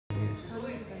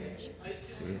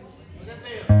Sige.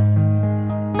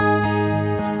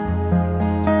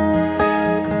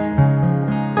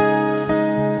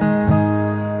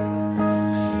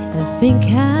 I think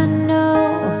I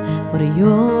know what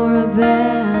you're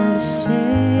about to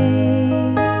say.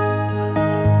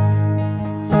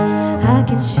 I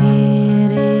can see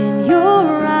it in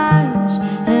your eyes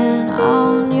and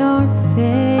on your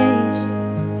face.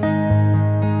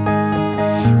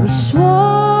 We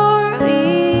swore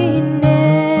we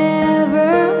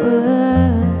never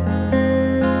would,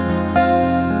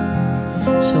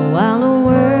 so while the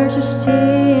words are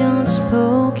still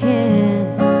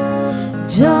unspoken,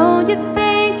 don't you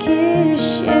think you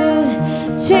should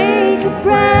take a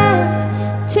breath,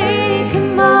 take a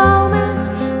moment,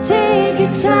 take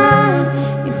your time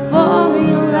before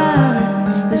you lie?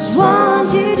 'Cause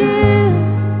once you do,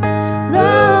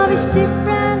 love is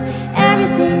different,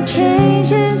 everything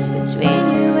changes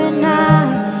between you and I,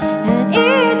 and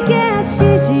it gets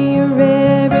easier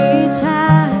every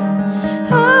time.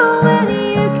 Oh, when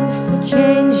you can still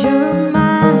change your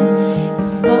mind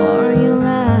before you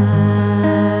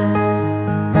lie.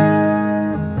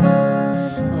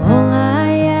 All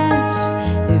I ask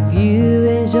of you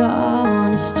is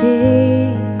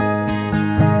honesty.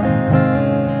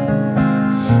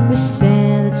 We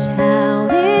said that's how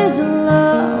this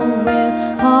love will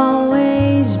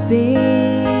always be.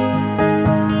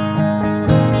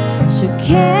 So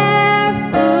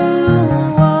careful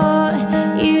what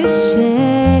you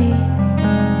say,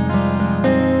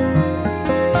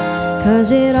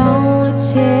 'cause it only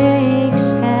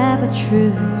takes half a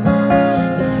truth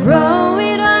to throw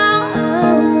it all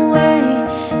away.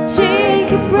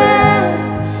 Take a breath,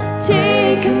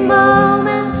 take a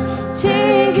moment,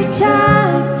 take your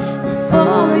time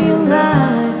before you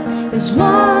lie. 'Cause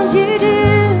once you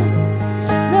do,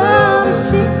 love is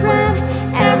different,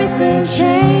 everything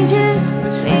changes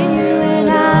between you and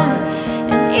I,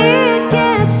 and it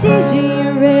gets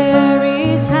easier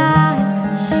every time.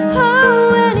 Oh,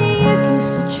 when you can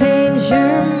still change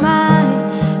your mind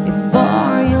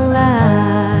before you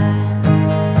lie.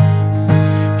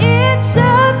 It's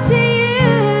up to you.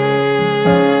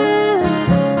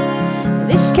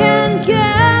 This can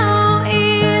go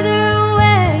either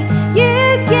way. You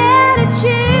gotta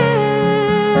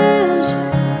choose.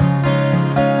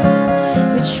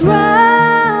 Which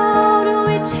road do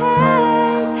we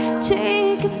take?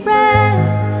 Take a breath,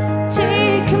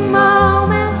 take a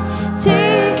moment,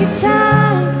 take your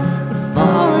time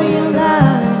before you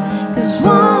lie. 'Cause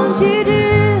once you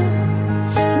do,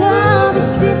 love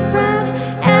is different,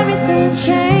 everything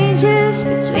changes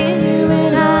between you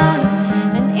and I,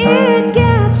 and it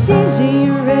gets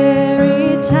easier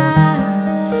every time.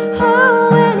 Oh,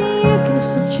 when you can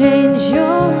still change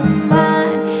your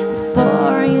mind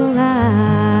before you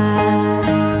lie.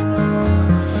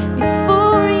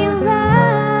 Before you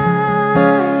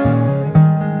lie.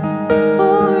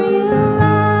 Before you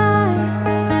lie.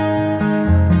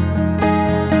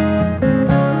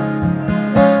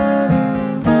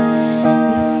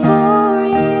 Before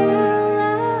you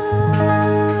lie.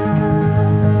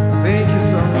 Thank you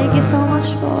so much. Thank you so much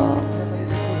po.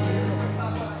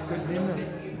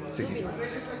 Sige.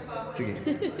 Sige.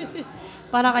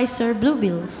 Para kay Sir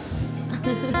Bluebills.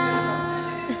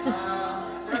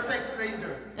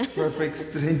 Perfect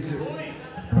stranger.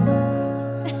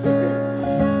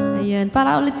 Ayan,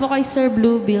 para ulit po kay Sir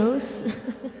Bluebills.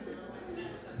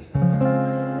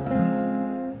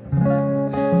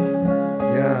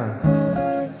 Yeah.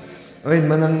 Oy,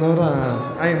 Manang Nora.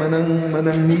 Ay,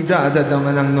 Manang Nida. Ada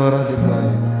Manang Nora dito.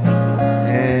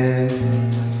 And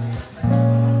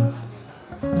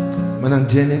Manang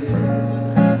Jennifer.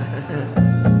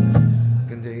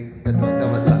 Ganda yung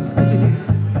tamat lang.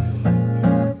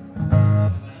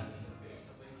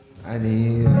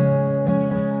 Ani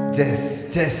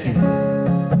Jessie.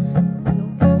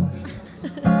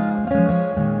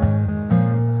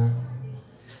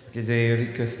 Kasi yung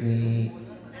request ni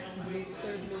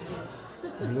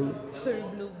Sir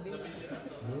Bluebills.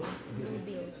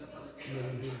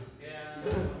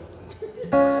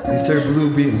 ni Sir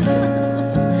Bluebills.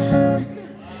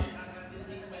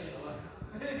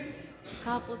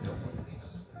 Kapo to.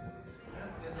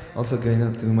 Also going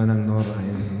out to Manang Nora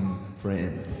and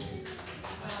friends.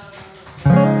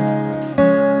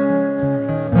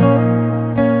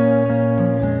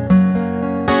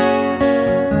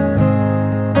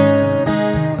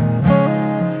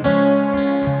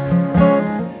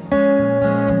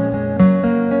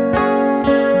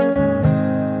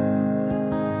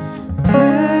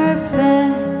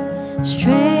 Perfect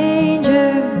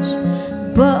strangers,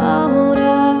 both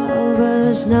of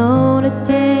us know the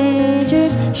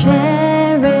dangers.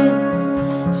 Sharing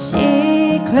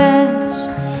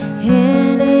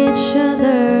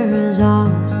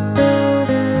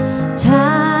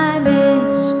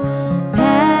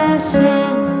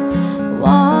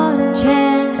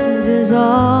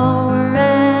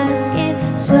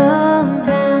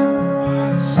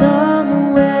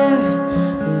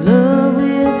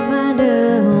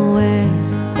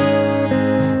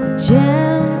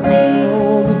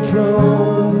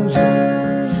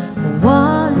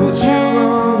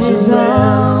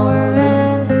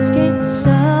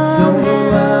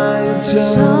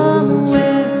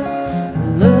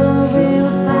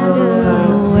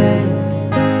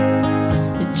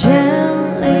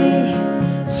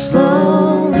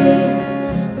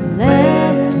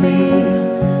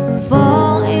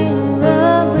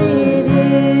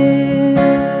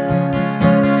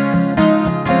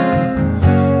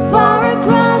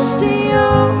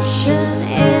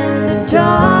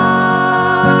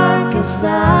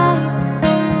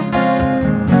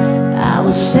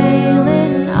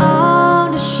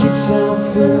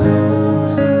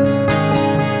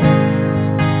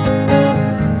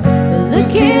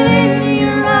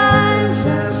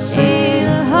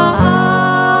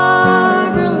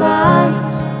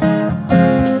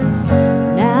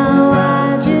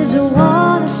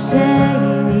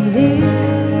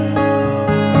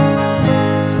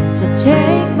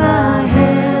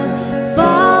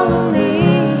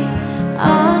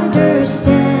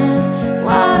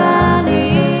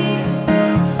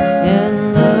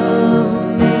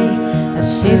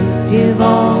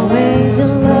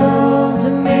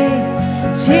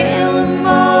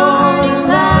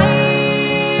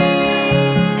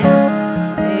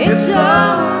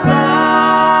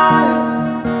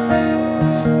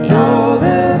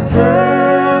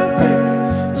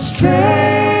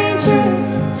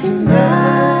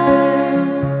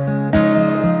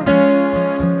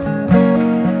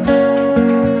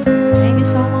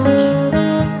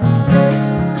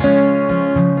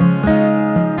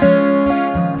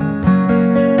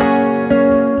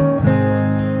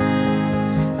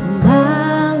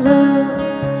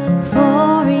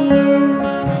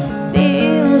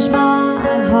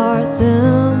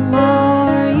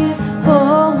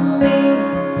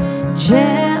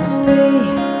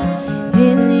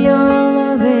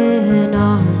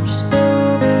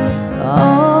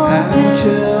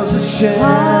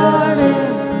hearted.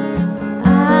 I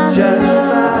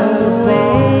love the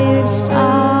way it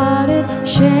started,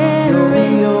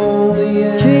 sharing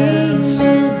dreams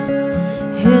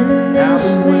in this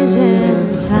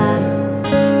pleasant time.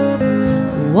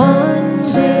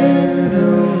 Once in a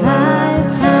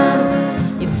lifetime,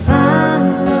 if I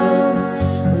love,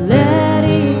 let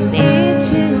it be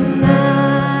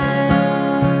tonight.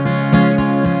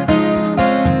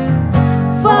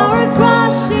 For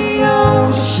across the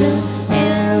ocean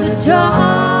in the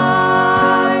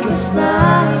darkest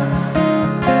night,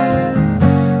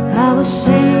 I was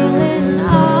sailing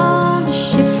on the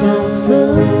ships of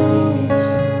fools.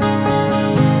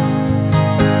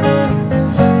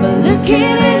 But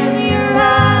looking in your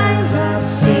eyes, I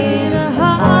see the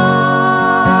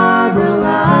harbor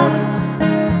lights.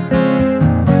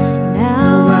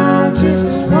 Now I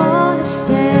just wanna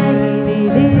stay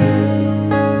with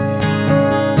you.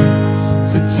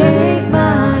 So take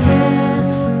my hand,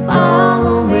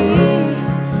 follow me,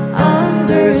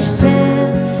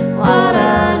 understand what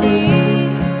I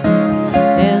need,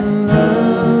 and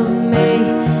love me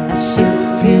as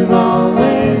if you've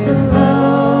always just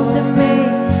loved me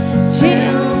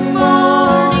till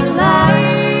morning light.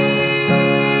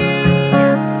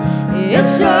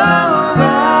 It's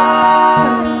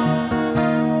alright,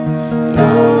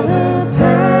 you're the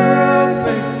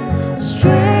perfect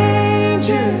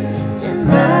stranger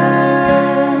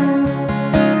tonight.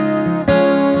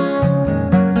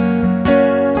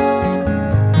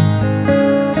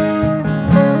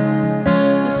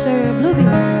 Sir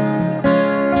Bluebeats.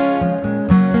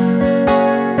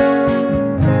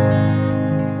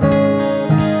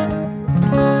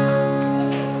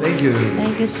 Thank you.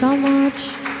 Thank you so much.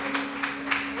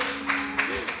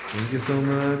 Thank you so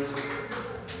much.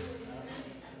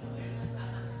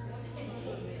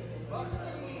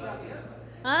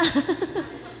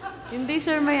 Hindi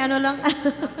sir, may ano lang.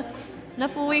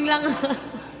 Napuwing lang.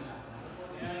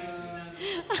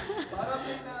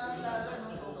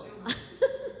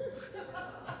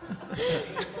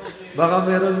 Baka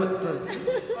meron mo to.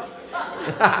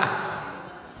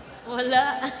 Wala.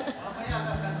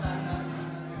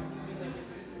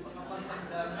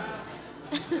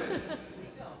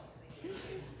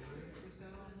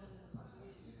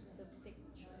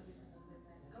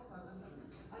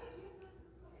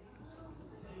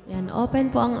 Yan, open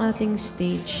po ang ating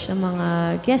stage sa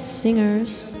mga guest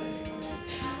singers.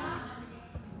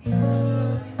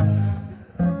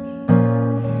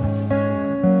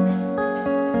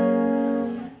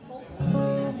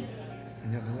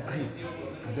 Ay,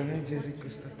 ada nga yung Jerry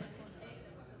Costa.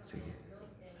 Sige.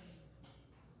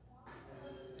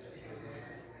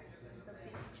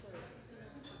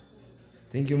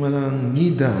 Thank you Manang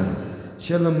Nida,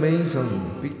 Sheila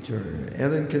Mason, picture,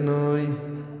 Ellen Canoy,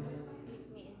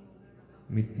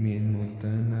 Meet Me in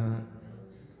Montana,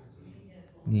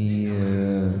 ni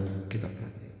kita pa.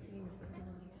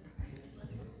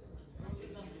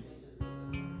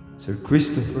 Sir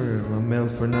Christopher, Mamel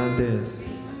Fernandez,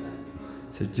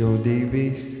 Sir Joe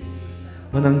Davis,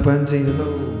 Manang Panjay,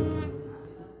 hello.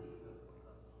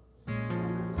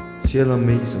 Sheila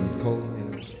Mason, call me.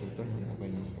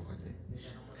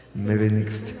 Maybe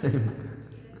next time.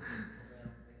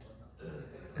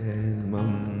 And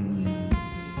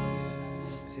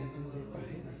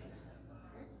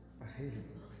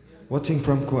watching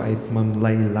from Kuwait, Ma'am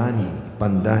Lailani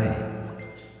Panday.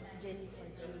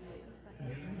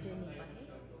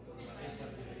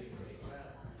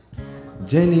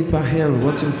 Jenny Pahel,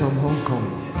 watching from Hong Kong.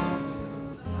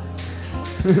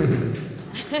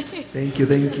 Thank you,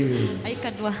 thank you. Ay,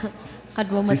 kadwa.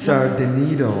 Kadwa mas. Cesar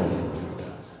Denido.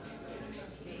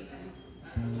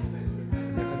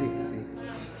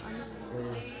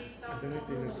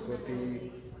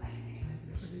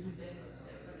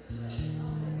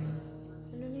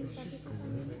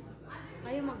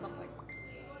 Ayaw mag-backward.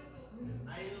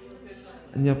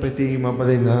 Anya pwede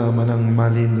mapalay na manang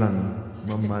malin lang.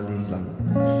 Mamalin lang.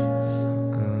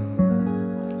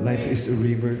 Life is a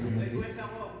river.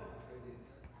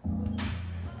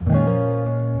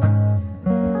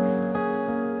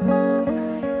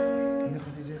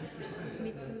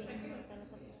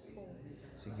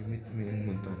 Sige, meet me in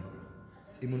Montana.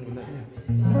 Imon una niya.